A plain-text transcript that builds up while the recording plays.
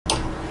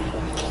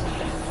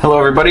Hello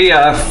everybody.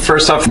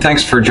 First off,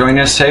 thanks for joining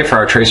us today for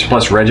our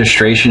TracerPlus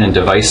registration and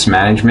device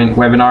management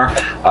webinar,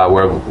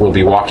 where we'll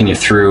be walking you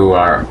through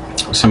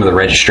some of the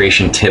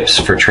registration tips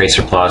for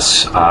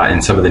TracerPlus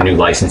and some of the new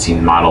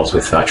licensing models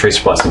with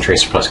TracerPlus and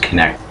TracerPlus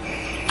Connect.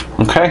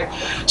 Okay,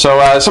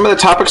 so some of the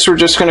topics we're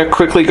just going to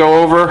quickly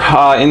go over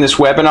in this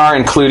webinar,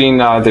 including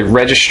the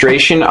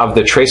registration of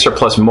the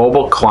TracerPlus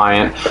mobile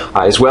client,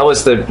 as well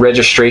as the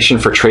registration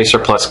for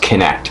TracerPlus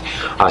Connect.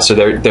 So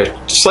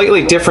they're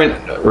slightly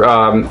different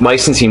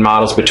licensing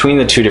models between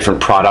the two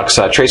different products.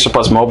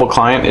 TracerPlus mobile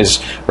client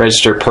is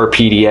registered per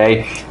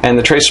PDA, and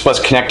the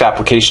TracerPlus Connect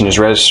application is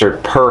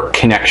registered per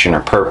connection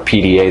or per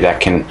PDA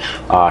that can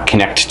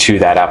connect to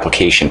that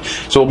application.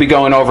 So we'll be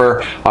going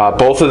over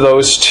both of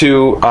those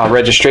two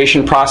registration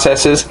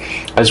processes,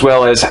 as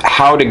well as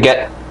how to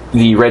get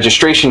the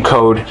registration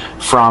code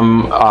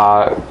from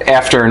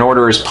after an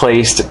order is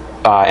placed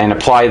and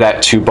apply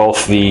that to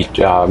both the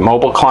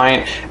mobile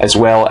client as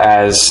well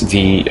as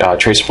the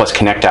TracerPlus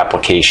Connect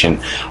application.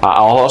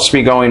 I'll also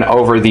be going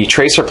over the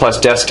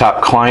TracerPlus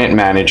Desktop Client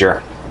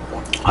Manager,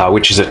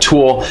 which is a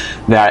tool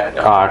that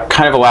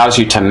kind of allows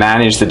you to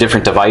manage the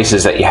different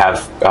devices that you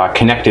have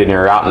connected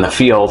or out in the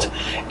field,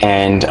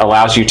 and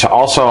allows you to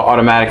also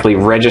automatically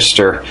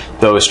register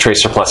those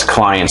TracerPlus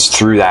clients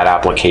through that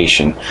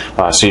application.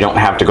 So you don't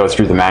have to go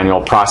through the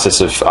manual process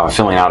of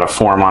filling out a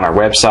form on our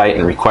website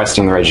and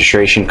requesting the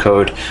registration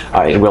code.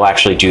 It will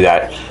actually do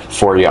that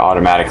for you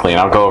automatically, and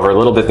I'll go over a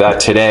little bit of that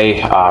today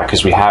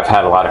because we have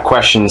had a lot of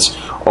questions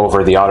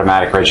over the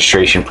automatic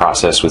registration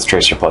process with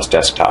TracerPlus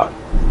Desktop.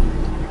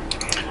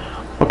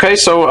 Okay,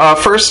 so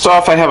first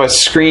off, I have a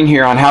screen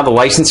here on how the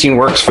licensing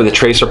works for the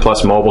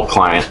TracerPlus mobile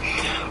client.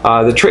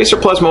 The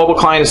TracerPlus mobile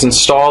client is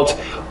installed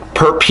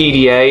per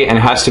PDA and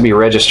has to be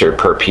registered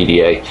per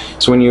PDA.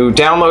 So when you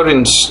download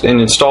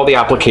and install the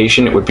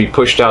application, it would be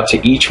pushed out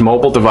to each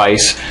mobile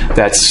device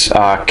that's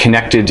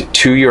connected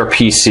to your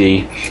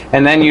PC,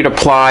 and then you'd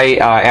apply,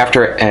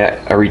 after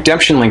a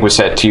redemption link was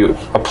set to you,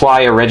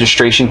 apply a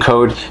registration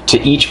code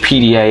to each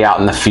PDA out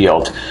in the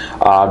field.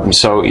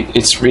 So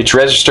it's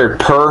registered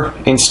per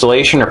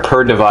installation or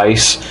per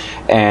device,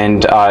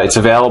 and it's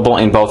available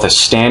in both a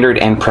standard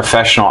and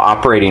professional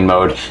operating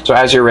mode. So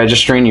as you're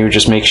registering, you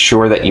just make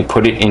sure that you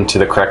put it into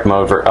the correct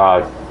mode,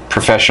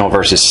 professional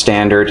versus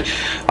standard,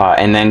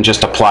 and then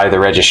just apply the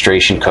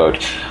registration code.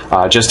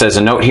 Just as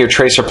a note here,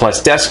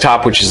 TracerPlus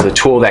Desktop, which is the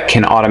tool that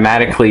can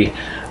automatically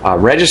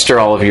register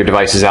all of your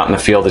devices out in the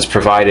field, is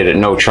provided at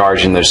no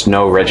charge, and there's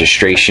no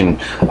registration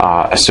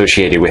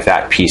associated with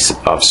that piece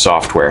of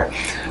software.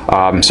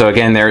 So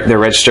again, they're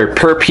registered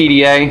per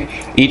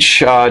PDA.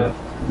 Each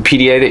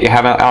PDA that you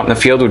have out in the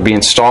field would be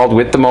installed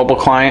with the mobile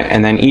client,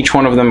 and then each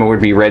one of them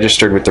would be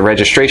registered with the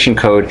registration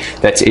code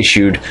that's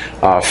issued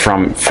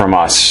from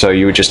us. So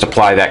you would just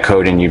apply that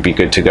code and you'd be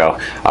good to go.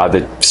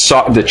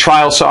 The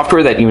trial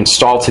software that you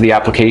install to the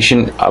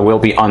application will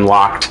be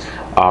unlocked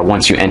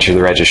once you enter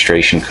the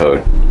registration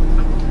code.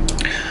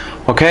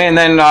 Okay, and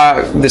then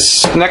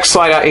this next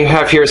slide I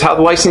have here is how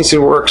the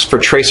licensing works for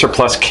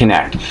TracerPlus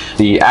Connect.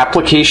 The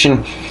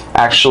application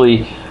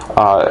actually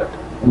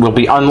will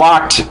be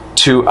unlocked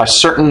to a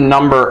certain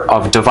number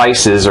of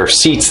devices or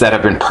seats that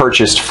have been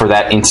purchased for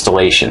that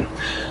installation.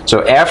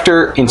 So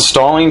after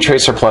installing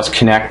TracerPlus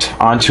Connect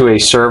onto a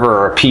server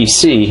or a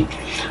PC,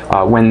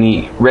 when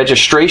the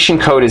registration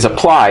code is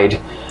applied,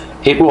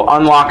 it will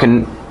unlock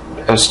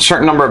a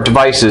certain number of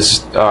devices,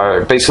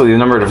 basically the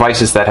number of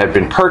devices that had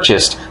been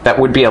purchased, that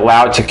would be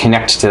allowed to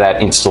connect to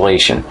that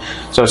installation.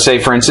 So say,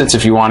 for instance,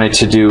 if you wanted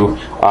to do,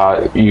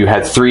 you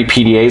had 3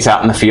 PDAs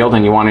out in the field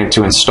and you wanted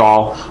to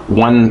install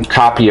 1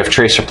 copy of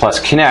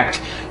TracerPlus Connect,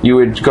 you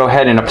would go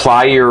ahead and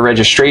apply your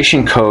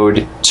registration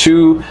code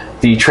to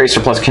the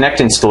TracerPlus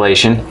Connect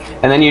installation,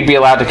 and then you'd be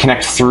allowed to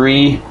connect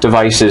 3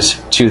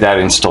 devices to that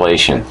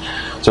installation.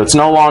 So it's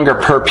no longer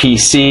per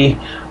PC,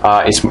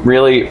 it's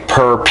really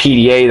per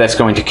PDA that's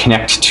going to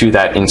connect to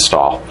that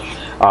install.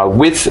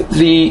 With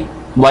the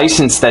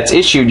license that's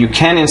issued, you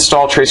can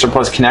install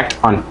TracerPlus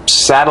Connect on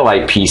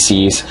satellite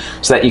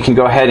PCs so that you can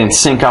go ahead and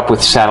sync up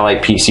with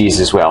satellite PCs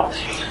as well.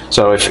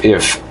 So if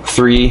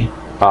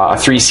a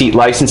 3-seat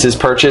license is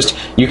purchased,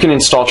 you can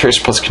install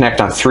TracerPlus Connect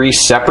on 3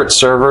 separate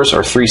servers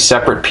or 3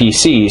 separate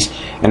PCs,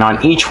 and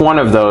on each one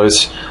of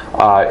those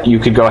you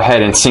could go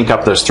ahead and sync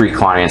up those 3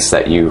 clients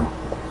that you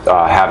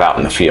have out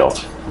in the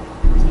field.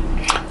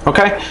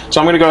 Okay,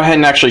 so I'm going to go ahead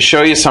and actually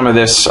show you some of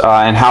this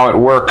and how it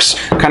works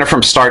kind of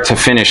from start to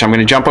finish. I'm going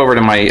to jump over to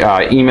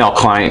my email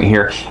client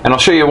here, and I'll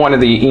show you one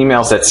of the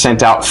emails that's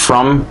sent out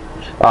from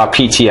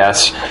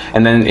PTS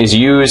and then is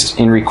used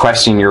in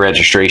requesting your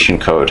registration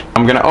code.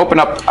 I'm going to open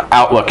up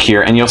Outlook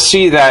here, and you'll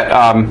see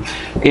that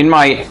in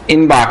my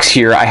inbox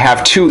here I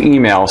have 2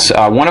 emails.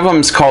 One of them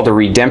is called a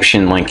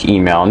redemption link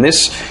email, and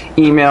this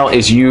email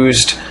is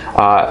used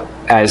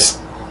as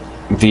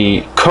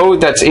the code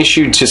that's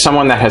issued to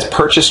someone that has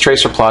purchased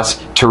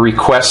TracerPlus to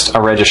request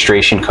a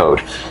registration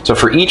code. So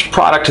for each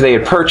product they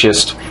had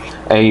purchased,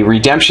 a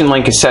redemption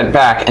link is sent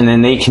back, and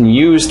then they can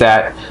use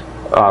that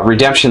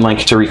redemption link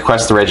to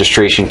request the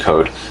registration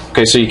code.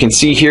 Okay, so you can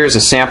see here's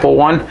a sample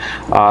one.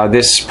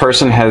 This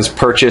person has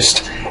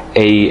purchased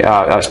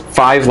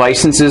 5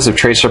 licenses of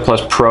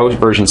TracerPlus Pro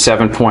version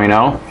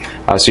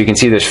 7.0. So you can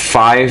see there's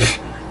 5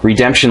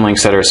 redemption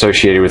links that are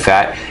associated with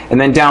that. And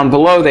then down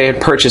below they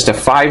had purchased a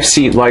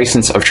 5-seat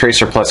license of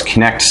TracerPlus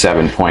Connect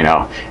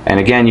 7.0. And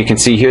again, you can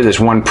see here there's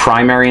 1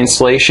 primary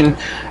installation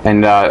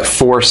and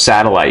 4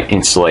 satellite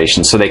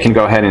installations. So they can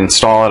go ahead and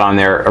install it on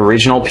their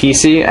original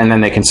PC, and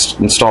then they can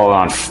install it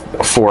on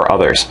 4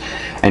 others.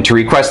 And to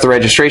request the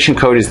registration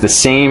code is the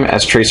same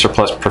as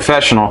TracerPlus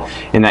Professional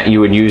in that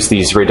you would use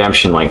these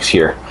redemption links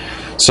here.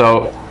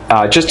 So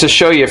just to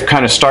show you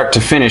kind of start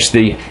to finish,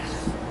 the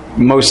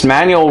most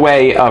manual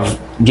way of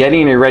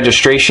getting a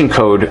registration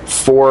code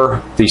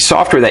for the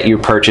software that you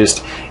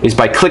purchased is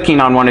by clicking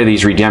on one of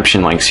these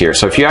redemption links here.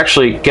 So if you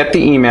actually get the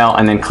email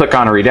and then click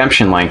on a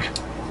redemption link,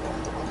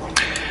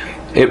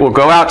 it will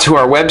go out to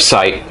our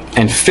website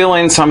and fill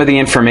in some of the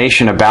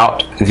information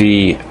about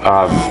the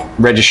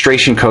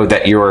registration code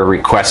that you are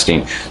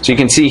requesting. So you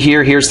can see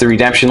here, here's the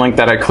redemption link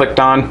that I clicked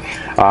on.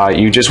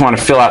 You just want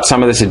to fill out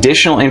some of this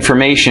additional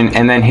information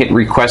and then hit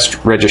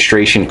request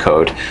registration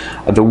code.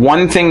 The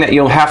one thing that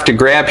you'll have to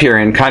grab here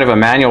in kind of a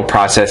manual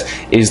process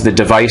is the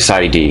device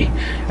ID.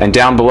 And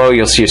down below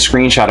you'll see a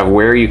screenshot of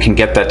where you can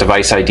get that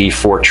device ID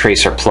for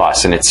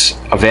TracerPlus, and it's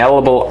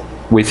available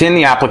within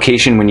the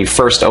application when you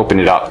first open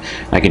it up.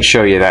 I can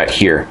show you that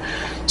here.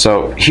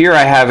 So here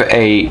I have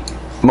a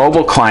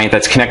mobile client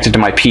that's connected to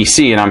my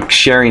PC, and I'm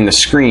sharing the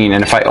screen,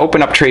 and if I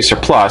open up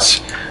TracerPlus,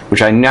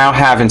 which I now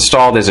have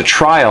installed as a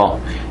trial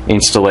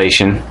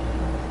installation,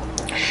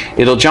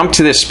 it'll jump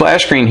to this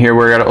splash screen here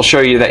where it'll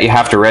show you that you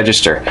have to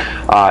register.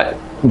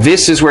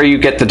 This is where you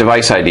get the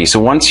device ID. So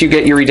once you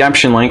get your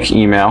redemption link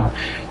email,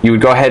 you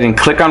would go ahead and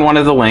click on one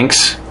of the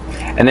links,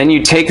 and then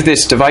you take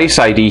this device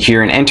ID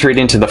here and enter it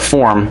into the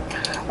form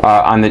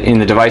in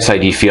the device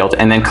ID field,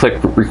 and then click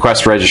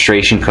request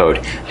registration code.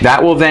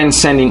 That will then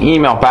send an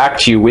email back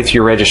to you with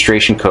your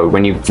registration code.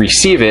 When you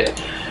receive it,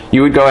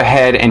 you would go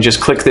ahead and just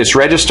click this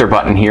register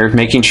button here,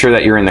 making sure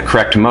that you're in the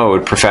correct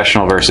mode,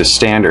 professional versus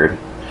standard,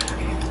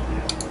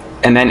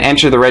 and then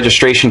enter the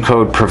registration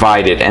code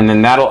provided, and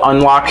then that'll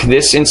unlock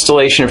this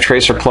installation of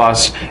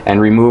TracerPlus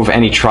and remove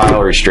any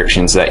trial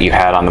restrictions that you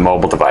had on the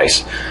mobile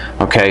device.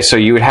 Okay, so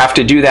you would have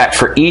to do that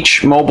for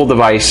each mobile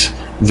device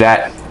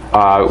that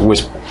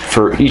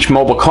for each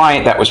mobile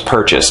client that was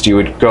purchased. You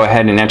would go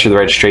ahead and enter the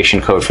registration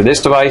code for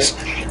this device,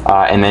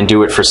 and then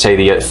do it for, say,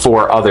 the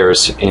 4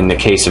 others in the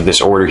case of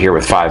this order here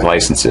with 5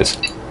 licenses.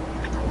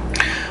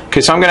 Okay,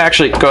 so I'm going to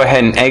actually go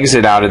ahead and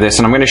exit out of this,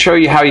 and I'm going to show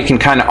you how you can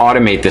kind of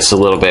automate this a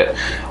little bit.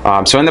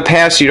 So in the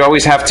past, you'd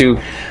always have to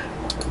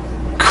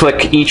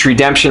click each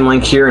redemption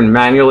link here and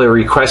manually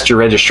request your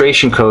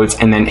registration codes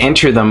and then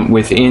enter them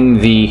within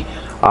the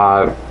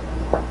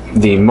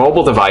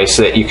mobile device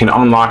so that you can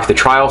unlock the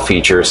trial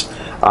features.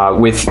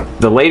 With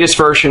the latest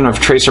version of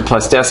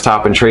TracerPlus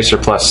Desktop and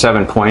TracerPlus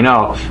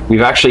 7.0,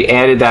 we've actually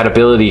added that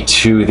ability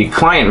to the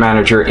Client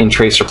Manager in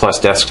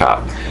TracerPlus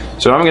Desktop.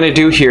 So what I'm going to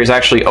do here is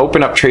actually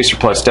open up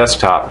TracerPlus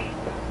Desktop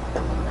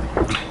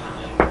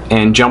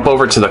and jump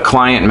over to the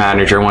Client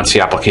Manager once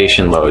the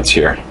application loads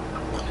here.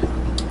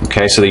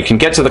 Okay, so you can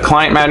get to the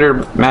Client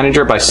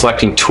Manager by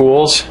selecting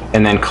Tools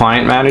and then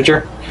Client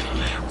Manager.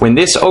 When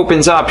this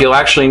opens up, you'll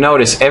actually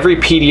notice every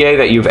PDA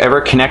that you've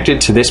ever connected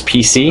to this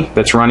PC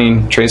that's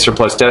running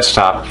TracerPlus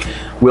Desktop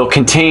will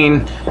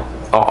contain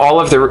all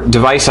of the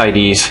device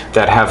IDs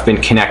that have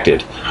been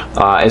connected,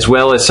 as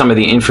well as some of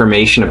the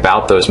information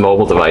about those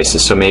mobile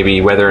devices. So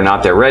maybe whether or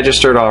not they're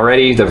registered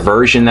already, the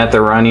version that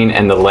they're running,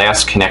 and the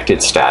last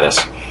connected status.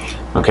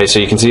 Okay, so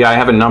you can see I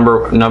have a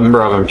number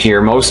of them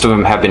here. Most of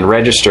them have been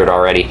registered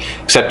already,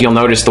 except you'll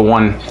notice the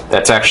one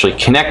that's actually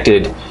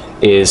connected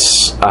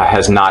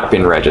has not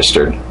been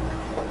registered.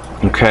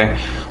 Okay,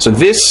 so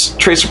this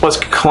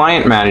TracerPlus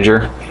Client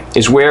Manager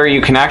is where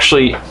you can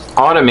actually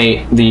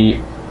automate the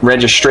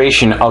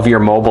registration of your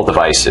mobile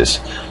devices.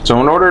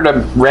 So in order to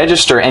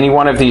register any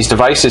one of these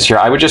devices here,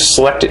 I would just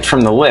select it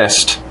from the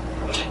list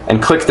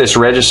and click this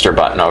register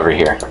button over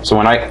here. So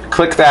when I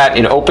click that,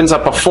 it opens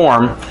up a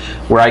form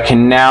where I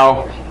can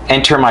now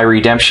enter my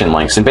redemption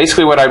links. And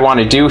basically what I'd want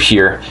to do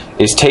here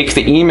is take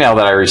the email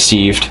that I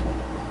received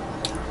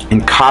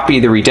and copy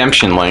the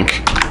redemption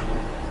link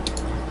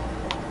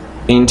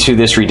into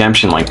this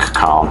redemption link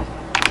column.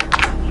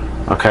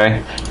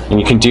 Okay, and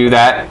you can do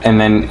that and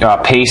then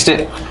paste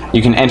it.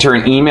 You can enter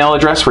an email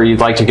address where you'd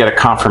like to get a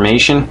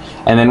confirmation,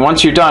 and then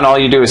once you're done, all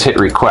you do is hit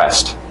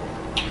request.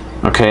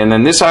 Okay, and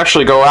then this will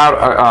actually go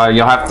out,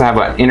 you'll have to have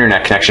an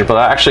internet connection, but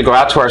it'll actually go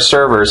out to our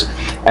servers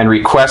and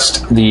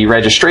request the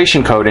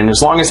registration code, and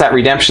as long as that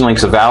redemption link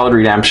is a valid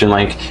redemption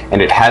link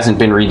and it hasn't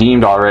been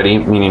redeemed already,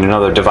 meaning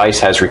another device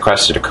has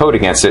requested a code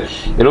against it,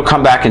 it'll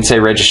come back and say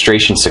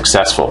registration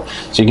successful.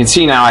 So you can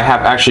see now I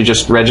have actually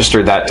just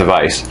registered that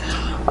device.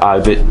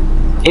 The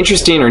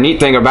interesting or neat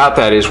thing about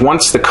that is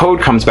once the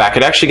code comes back,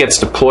 it actually gets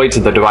deployed to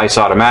the device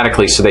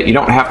automatically so that you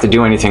don't have to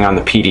do anything on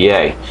the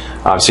PDA.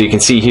 So you can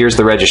see here's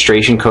the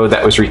registration code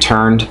that was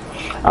returned,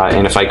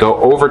 And if I go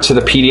over to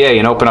the PDA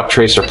and open up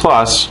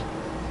TracerPlus,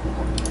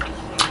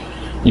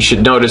 you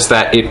should notice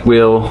that it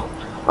will,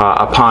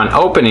 upon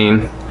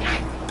opening,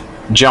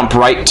 jump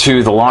right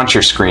to the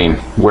launcher screen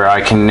where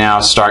I can now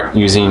start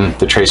using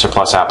the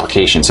TracerPlus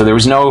application. So there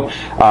was no,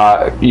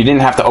 you didn't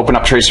have to open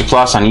up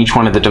TracerPlus on each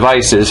one of the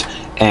devices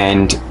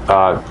and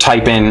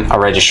type in a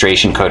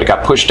registration code. It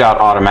got pushed out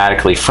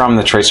automatically from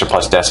the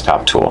TracerPlus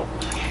desktop tool.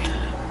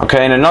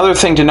 Okay, and another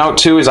thing to note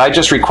too is I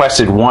just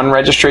requested one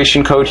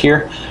registration code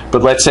here,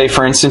 but let's say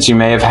for instance you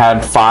may have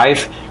had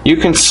 5. You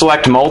can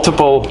select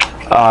multiple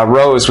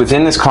rows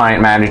within this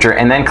client manager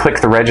and then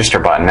click the register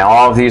button. Now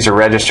all of these are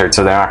registered,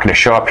 so they're not going to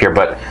show up here,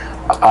 but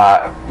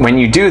when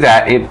you do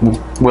that, it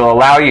will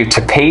allow you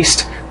to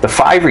paste the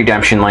 5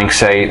 redemption links,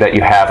 say, that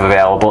you have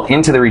available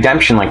into the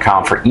redemption link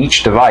column for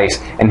each device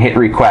and hit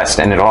request,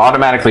 and it'll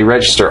automatically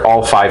register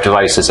all 5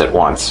 devices at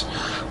once.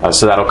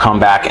 So that'll come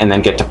back and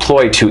then get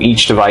deployed to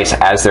each device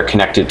as they're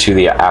connected to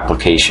the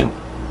application.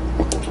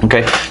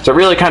 Okay, so it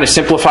really kind of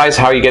simplifies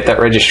how you get that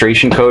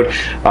registration code.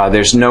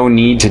 There's no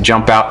need to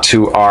jump out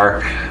to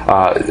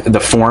the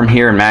form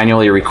here and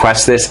manually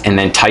request this and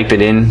then type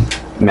it in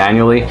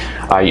manually.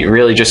 You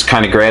really just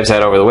kind of grabs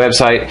that over the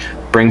website,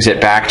 brings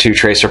it back to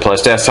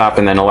TracerPlus desktop,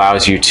 and then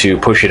allows you to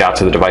push it out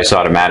to the device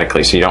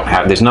automatically. So you don't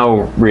have, there's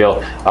no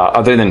real,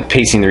 other than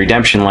pasting the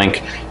redemption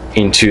link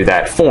into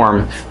that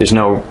form, there's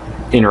no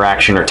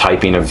interaction or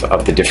typing of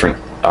the different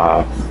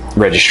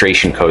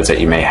registration codes that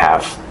you may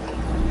have.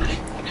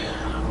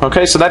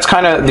 Okay, so that's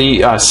kind of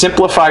the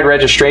simplified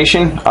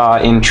registration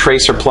in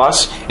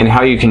TracerPlus and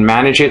how you can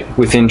manage it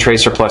within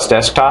TracerPlus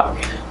desktop.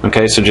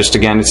 Okay, so just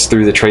again, it's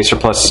through the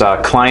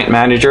TracerPlus client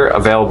manager,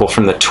 available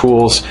from the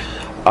Tools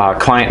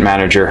Client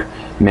Manager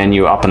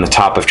menu up on the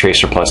top of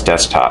TracerPlus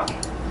desktop.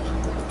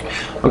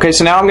 Okay,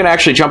 so now I'm going to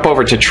actually jump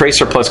over to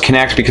TracerPlus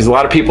Connect, because a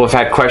lot of people have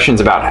had questions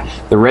about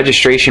the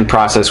registration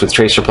process with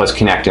TracerPlus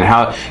Connect and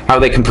how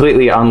they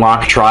completely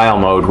unlock trial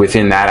mode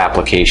within that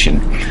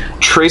application.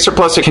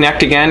 TracerPlus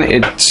Connect, again,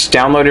 it's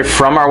downloaded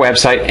from our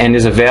website and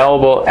is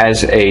available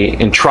as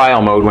in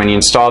trial mode when you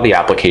install the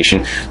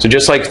application. So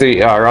just like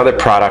our other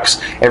products,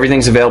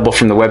 everything's available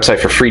from the website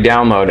for free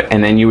download,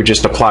 and then you would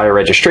just apply a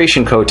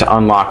registration code to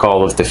unlock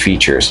all of the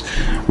features.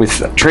 With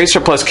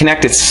TracerPlus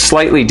Connect, it's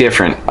slightly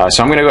different.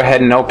 So I'm going to go ahead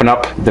and open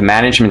up the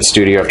management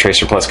studio of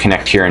TracerPlus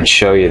Connect here and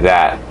show you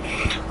that.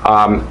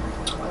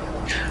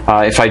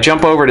 If I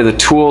jump over to the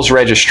tools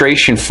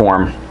registration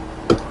form,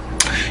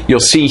 you'll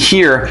see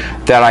here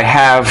that I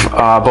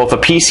have both a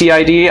PC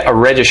ID, a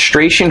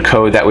registration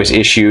code that was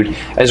issued,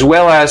 as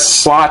well as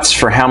slots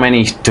for how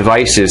many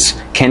devices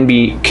can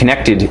be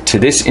connected to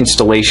this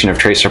installation of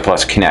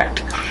TracerPlus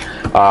Connect.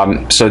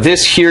 So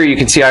this here, you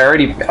can see I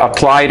already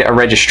applied a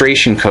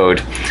registration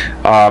code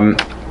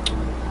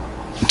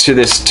to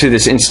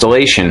this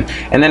installation,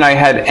 and then I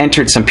had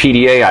entered some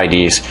PDA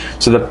IDs.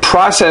 So the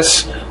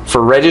process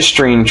for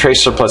registering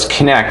TracerPlus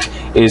Connect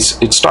is,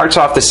 it starts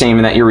off the same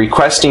in that you're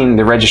requesting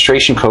the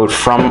registration code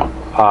from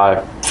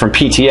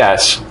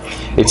PTS.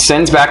 It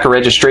sends back a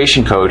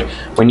registration code.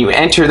 When you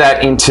enter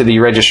that into the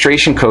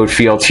registration code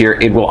field here,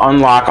 it will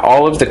unlock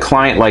all of the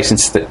client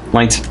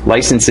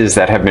licenses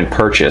that have been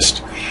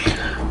purchased.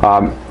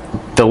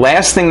 The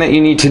last thing that you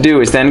need to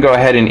do is then go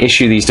ahead and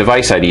issue these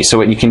device IDs. So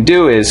what you can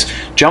do is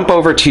jump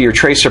over to your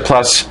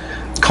TracerPlus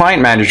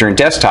client manager and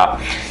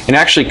desktop and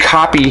actually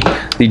copy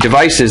the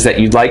devices that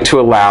you'd like to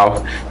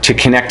allow to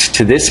connect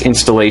to this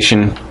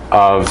installation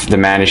of the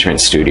management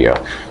studio.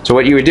 So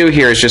what you would do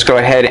here is just go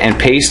ahead and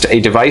paste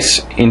a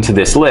device into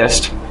this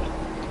list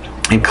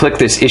and click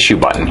this issue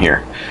button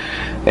here.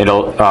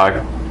 It'll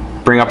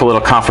bring up a little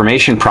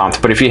confirmation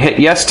prompt, but if you hit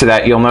yes to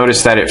that, you'll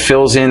notice that it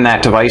fills in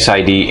that device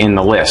ID in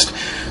the list.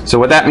 So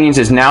what that means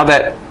is now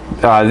that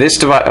this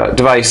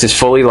device is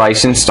fully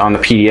licensed on the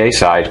PDA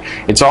side,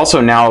 it's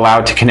also now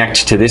allowed to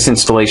connect to this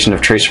installation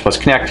of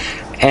TracerPlus Connect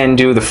and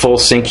do the full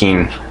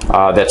syncing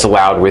that's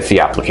allowed with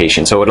the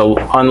application. So it'll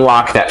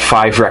unlock that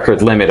 5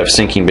 record limit of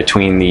syncing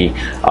between the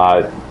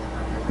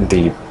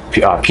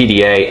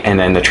PDA and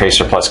then the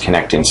TracerPlus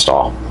Connect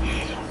install.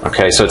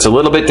 Okay, so it's a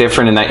little bit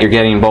different in that you're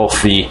getting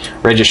both the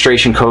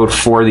registration code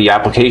for the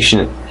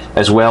application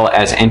as well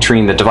as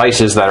entering the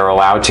devices that are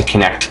allowed to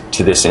connect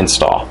to this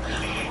install.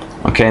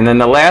 Okay, and then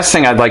the last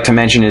thing I'd like to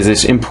mention is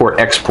this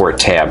Import-Export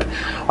tab.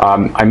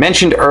 I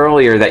mentioned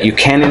earlier that you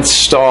can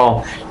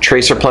install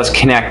TracerPlus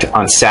Connect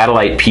on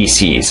satellite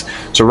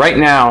PCs. So right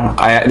now,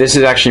 this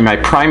is actually my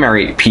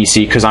primary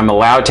PC because I'm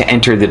allowed to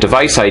enter the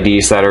device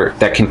IDs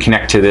that can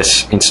connect to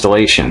this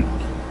installation.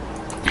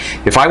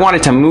 If I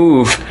wanted to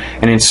move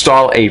and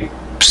install a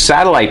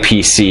satellite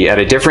PC at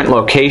a different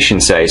location,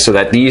 say, so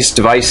that these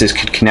devices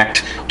could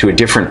connect to a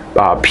different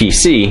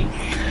PC,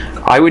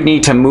 I would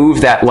need to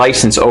move that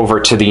license over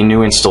to the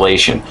new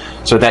installation.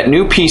 So that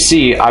new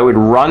PC, I would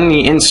run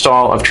the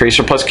install of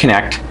TracerPlus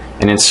Connect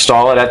and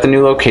install it at the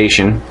new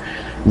location.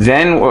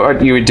 Then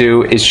what you would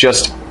do is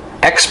just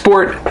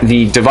export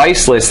the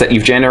device list that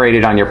you've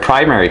generated on your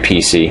primary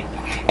PC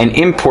and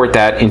import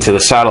that into the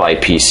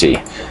satellite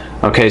PC.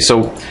 Okay,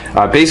 so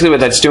basically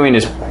what that's doing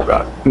is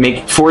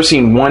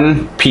forcing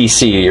one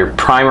PC, your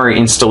primary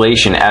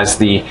installation, as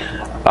the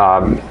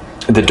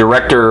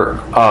director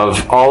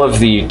of all of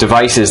the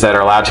devices that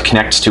are allowed to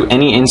connect to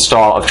any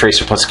install of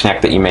TracerPlus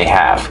Connect that you may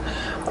have.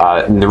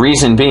 And the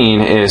reason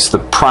being is the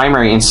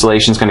primary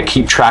installation is going to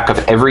keep track of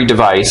every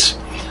device,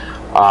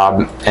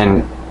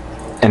 and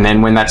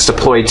then when that's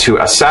deployed to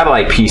a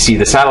satellite PC,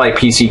 the satellite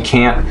PC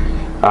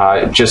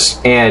can't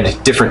just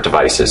add different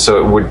devices,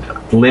 so it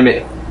would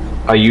limit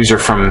a user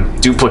from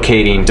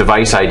duplicating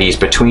device IDs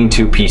between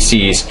two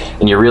PCs,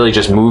 and you're really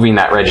just moving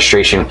that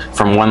registration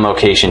from one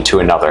location to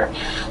another.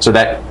 So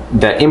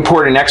that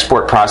import and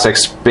export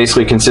process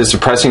basically consists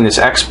of pressing this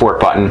export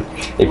button.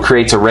 It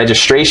creates a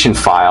registration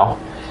file,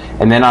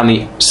 and then on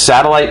the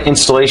satellite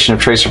installation of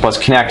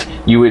TracerPlus Connect,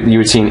 you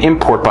would see an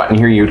import button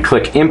here. You would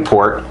click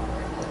import,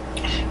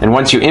 and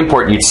once you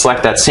import, you'd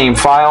select that same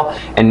file,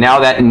 and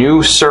now that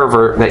new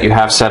server that you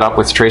have set up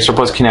with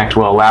TracerPlus Connect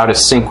will allow to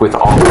sync with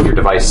all of your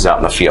devices out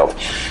in the field.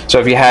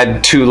 So if you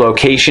had two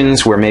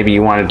locations where maybe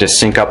you wanted to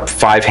sync up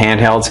 5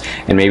 handhelds,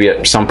 and maybe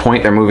at some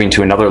point they're moving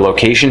to another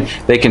location,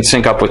 they can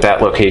sync up with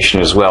that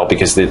location as well,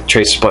 because the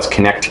TracerPlus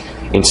Connect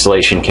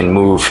installation can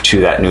move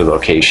to that new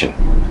location.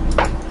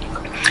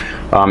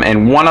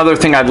 And one other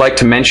thing I'd like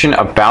to mention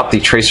about the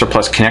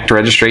TracerPlus Connect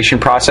registration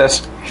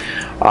process.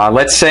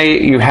 Let's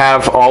say you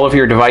have all of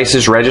your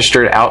devices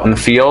registered out in the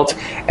field,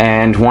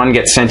 and one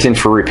gets sent in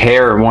for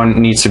repair, or one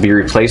needs to be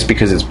replaced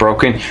because it's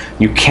broken.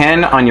 You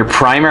can, on your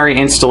primary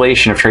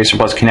installation of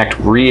TracerPlus Connect,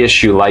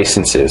 reissue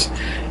licenses.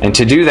 And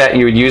to do that,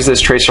 you would use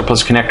this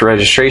TracerPlus Connect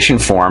registration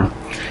form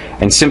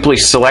and simply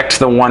select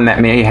the one that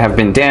may have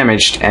been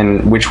damaged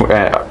and which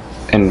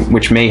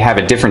may have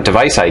a different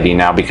device ID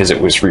now because it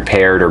was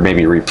repaired or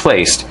maybe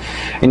replaced.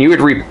 And you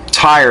would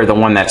retire the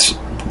one that's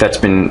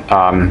been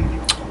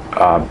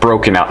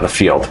broken out in the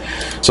field.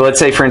 So let's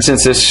say, for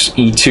instance, this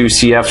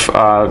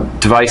E2CF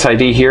device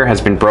ID here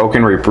has been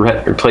broken.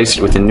 Replace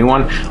it with a new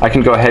one. I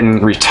can go ahead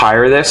and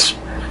retire this.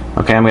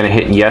 Okay, I'm going to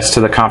hit yes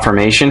to the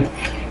confirmation.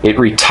 It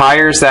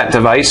retires that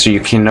device, so you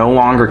can no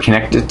longer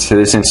connect it to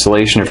this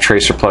installation of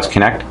TracerPlus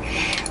Connect.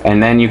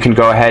 And then you can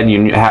go ahead and you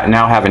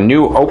now have a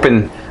new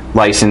open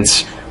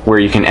license where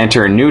you can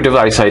enter a new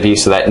device ID,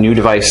 so that new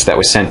device that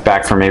was sent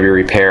back for maybe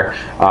repair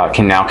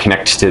can now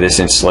connect to this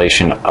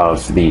installation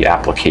of the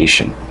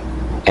application.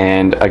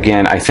 And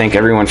again, I thank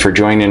everyone for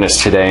joining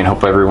us today, and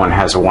hope everyone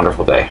has a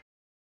wonderful day.